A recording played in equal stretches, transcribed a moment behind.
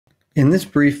In this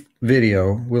brief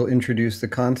video, we'll introduce the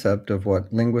concept of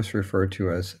what linguists refer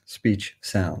to as speech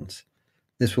sounds.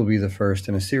 This will be the first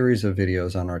in a series of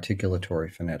videos on articulatory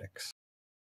phonetics.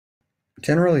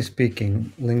 Generally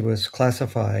speaking, linguists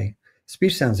classify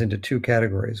speech sounds into two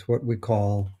categories, what we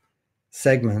call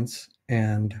segments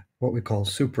and what we call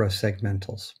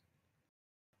suprasegmentals.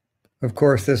 Of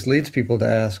course, this leads people to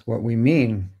ask what we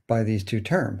mean by these two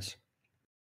terms.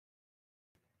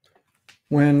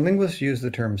 When linguists use the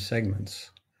term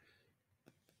segments,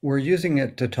 we're using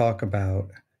it to talk about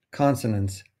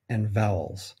consonants and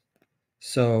vowels.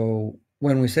 So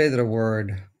when we say that a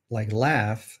word like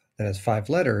laugh that has 5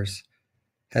 letters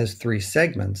has 3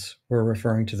 segments, we're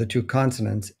referring to the two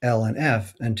consonants L and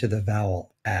F and to the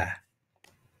vowel A.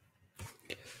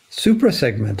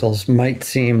 Suprasegmentals might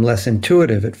seem less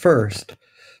intuitive at first,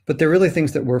 but they're really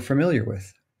things that we're familiar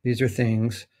with. These are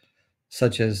things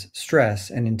such as stress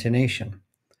and intonation.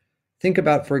 Think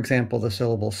about, for example, the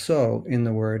syllable so in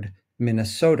the word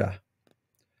Minnesota.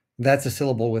 That's a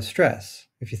syllable with stress.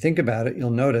 If you think about it, you'll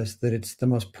notice that it's the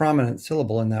most prominent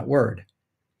syllable in that word.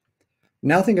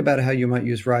 Now think about how you might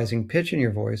use rising pitch in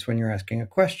your voice when you're asking a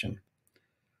question.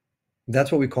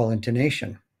 That's what we call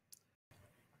intonation.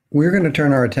 We're going to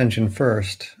turn our attention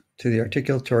first to the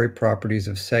articulatory properties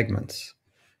of segments.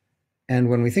 And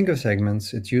when we think of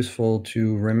segments, it's useful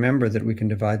to remember that we can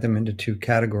divide them into two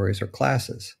categories or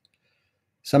classes.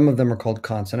 Some of them are called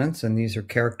consonants, and these are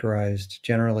characterized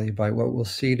generally by what we'll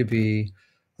see to be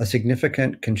a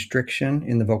significant constriction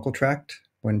in the vocal tract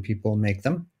when people make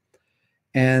them.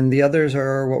 And the others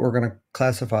are what we're going to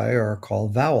classify or call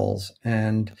vowels.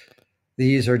 And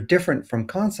these are different from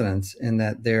consonants in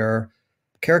that they're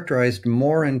characterized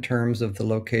more in terms of the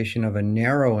location of a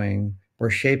narrowing or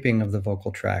shaping of the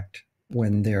vocal tract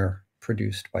when they're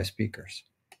produced by speakers.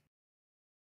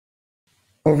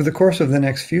 Over the course of the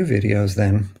next few videos,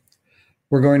 then,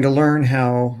 we're going to learn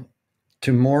how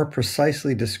to more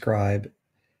precisely describe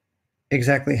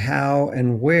exactly how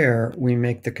and where we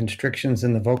make the constrictions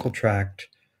in the vocal tract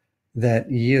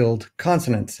that yield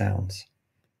consonant sounds.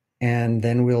 And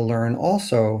then we'll learn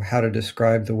also how to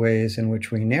describe the ways in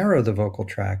which we narrow the vocal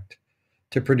tract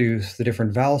to produce the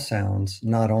different vowel sounds,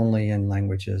 not only in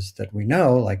languages that we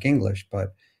know, like English,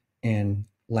 but in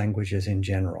languages in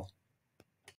general.